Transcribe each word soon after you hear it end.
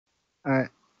Alright.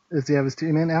 Does he have his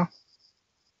team in now?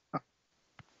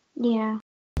 Yeah.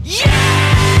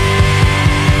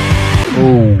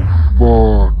 Oh,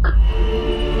 fuck.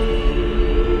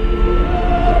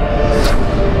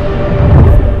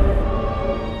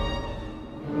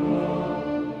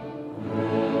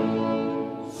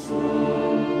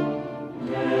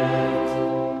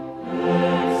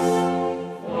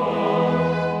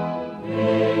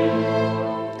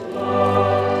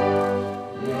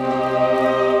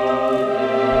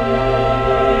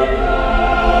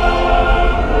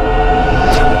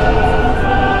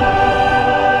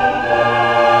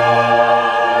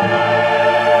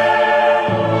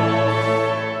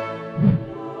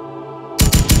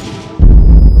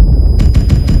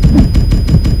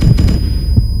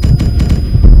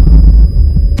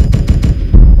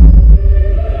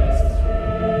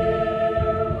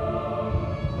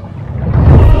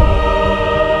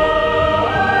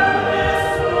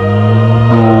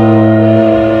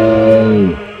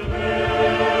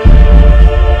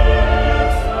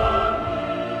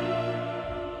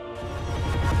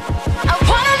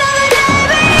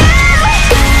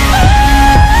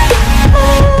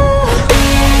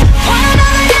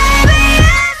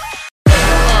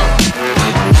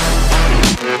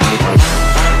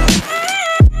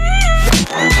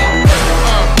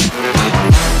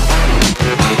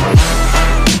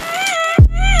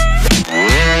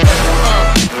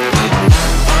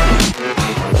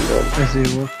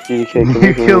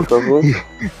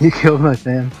 You killed my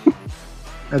fan.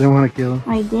 I didn't want to kill him.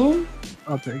 I did?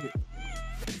 I'll take it.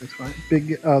 That's fine.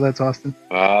 Big. Oh, that's Austin.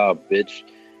 Ah, bitch.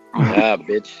 Ah,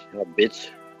 bitch. Ah, bitch.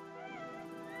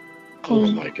 Oh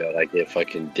Okay. my god, I get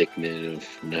fucking dick minute.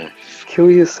 Nah. Kill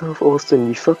yourself, Austin.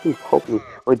 You fucking popped me.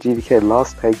 Oh, GDK,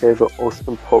 last takeover,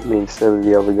 Austin popped me instead of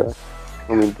the other guy.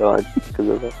 I mean, died because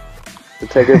of that. The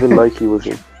takeover Loki was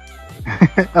in.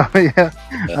 Oh, yeah.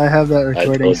 I have that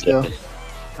recording still.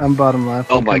 I'm bottom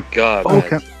left. Oh my god,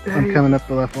 I'm coming up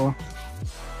the left wall.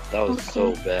 That was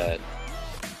so bad.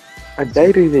 I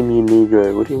dated him, you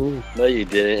Negro. What do you mean? No, you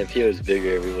didn't. If he was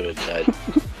bigger, we would have died.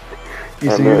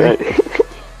 You see me? Right?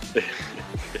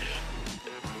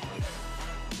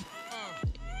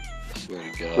 I swear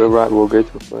to God. We're right, we'll go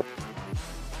to a fight.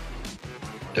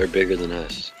 They're bigger than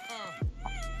us.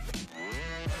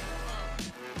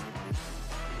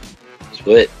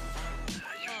 Split.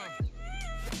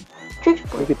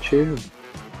 Look at you.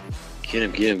 Get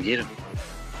him, get him, get him.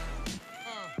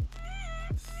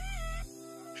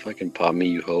 Fucking pop me,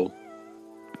 you hoe.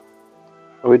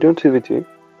 Are we doing 2v2?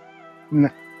 No.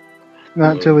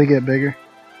 Not until we get bigger.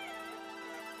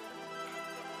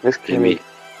 Let's Give kill me. me.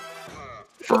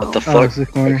 What the Oh, fuck? it's the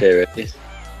corner. Okay, ready?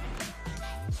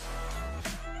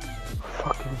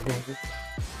 Fucking David.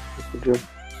 Good job.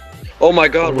 Oh my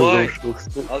god, Oh why? my gosh,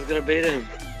 Austin. I was gonna bait him.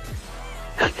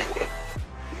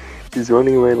 He's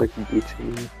running away like a bitch.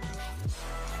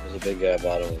 There's a big guy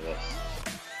bottom of us.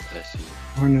 I see.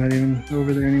 We're not even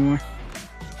over there anymore.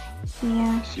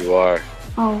 Yeah. Yes, you are.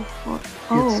 Oh,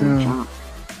 It's, jump.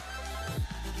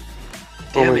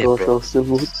 Damn oh my it, gosh, bro. Austin.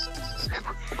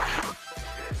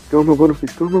 Go on my bottom,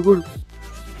 please. Go on my bottom.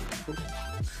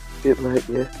 Bit late,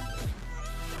 yeah.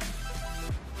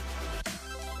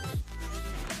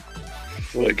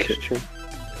 Okay.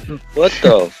 What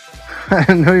the I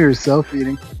didn't know you were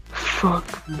self-eating.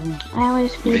 Fuck me. I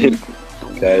was feeding.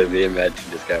 Gotta be imagine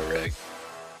just got wrecked.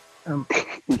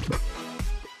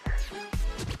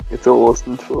 It's all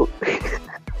Austin's fault.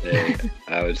 Yeah,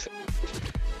 I was.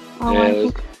 Oh, Yeah, I it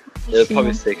was, think it was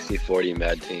probably 60-40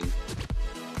 mad team.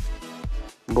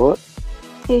 What?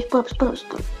 Hey, split.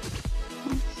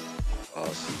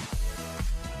 Awesome.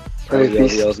 Bro, Yeah,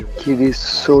 this kid is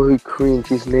so cringe.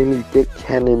 His name is Get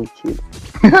Cannon Kid.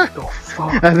 Oh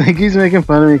fuck. I think he's making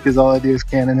fun of me because all I do is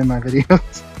canon in my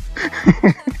videos.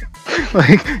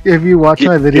 Like, if you watch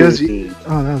my videos,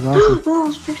 oh, that was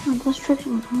awesome. That's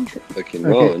friction. Fucking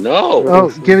Okay. no. Oh,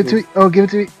 give it to me. Oh, give it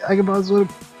to me. I can pause with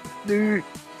him. Dude.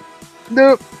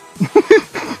 No.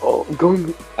 Oh, go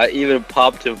on. I even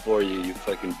popped him for you, you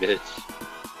fucking bitch.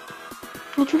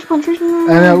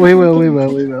 I know, we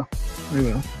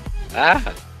will.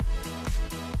 Ah.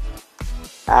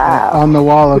 Ah. On the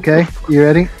wall, okay? You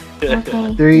ready?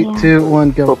 Okay. 3, yeah. 2,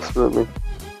 1, go. Pops for me.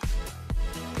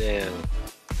 Damn.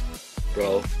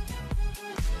 Bro.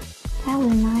 That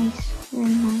was nice. Very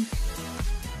nice.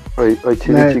 Oh,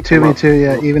 2v2,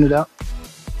 yeah, even it out.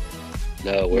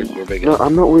 No, we're big No, enough.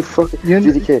 I'm not with fucking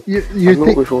GDK. You I'm not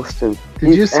think, with Austin.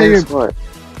 did you say you're, smart.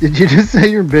 did you just say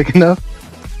you're big enough?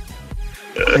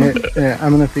 Yeah,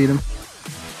 I'm gonna feed him.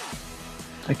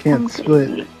 I can't Okay.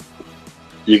 split.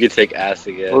 You could take ass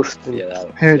again. Austin. Yeah,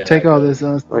 that, Here, yeah, take all this,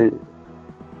 Wait,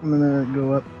 I'm gonna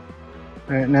go up.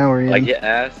 Alright, now we're in. Like your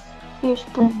ass. Here's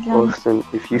the jump. Austin,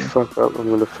 if you fuck up, I'm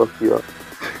gonna fuck you up.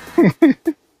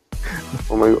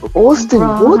 Oh my god. Austin,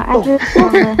 Bro, what I the just saw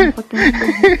that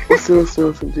fucking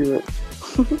Austin, do that.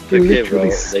 It's okay, bro.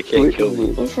 They can't kill me.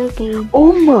 It's okay.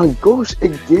 Oh my gosh,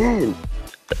 again!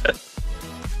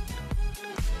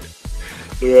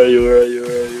 Where are you? Where are you?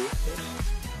 Where are you?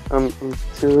 I'm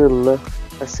to the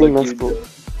left. I see Fuck you, Massport.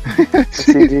 I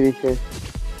see GDK.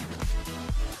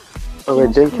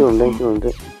 Alright, don't kill him, don't kill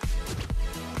him.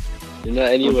 You're not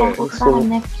anywhere. I'm about to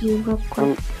nephew real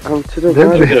quick. I'm to the They're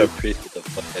Look right. at a priest with the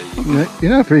fuck out of you.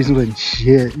 You're not freezing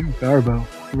shit. You're Garbo.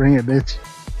 Bring it, bitch.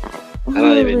 I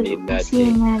don't even need I that see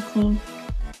team. that team.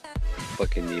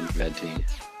 Fucking need Menti.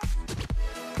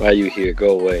 Why are you here?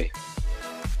 Go away.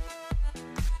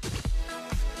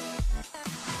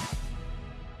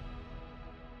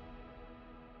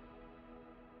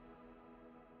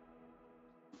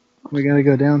 We gotta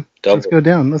go down. Double. Let's go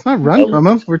down. Let's not run Double. from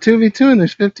them. We're 2v2 and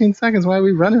there's 15 seconds. Why are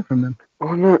we running from them?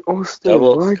 Oh no, Austin,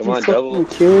 Doubles, why'd come you on, fucking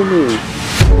doubles. kill me?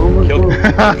 Oh my Kill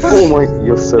god. Oh my,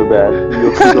 you're so bad.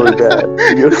 You're so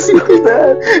bad. You're so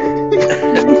bad.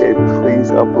 Okay,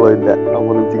 please upload that. I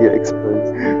want him to get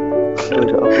exposed. I'm going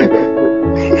to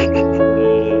upload that.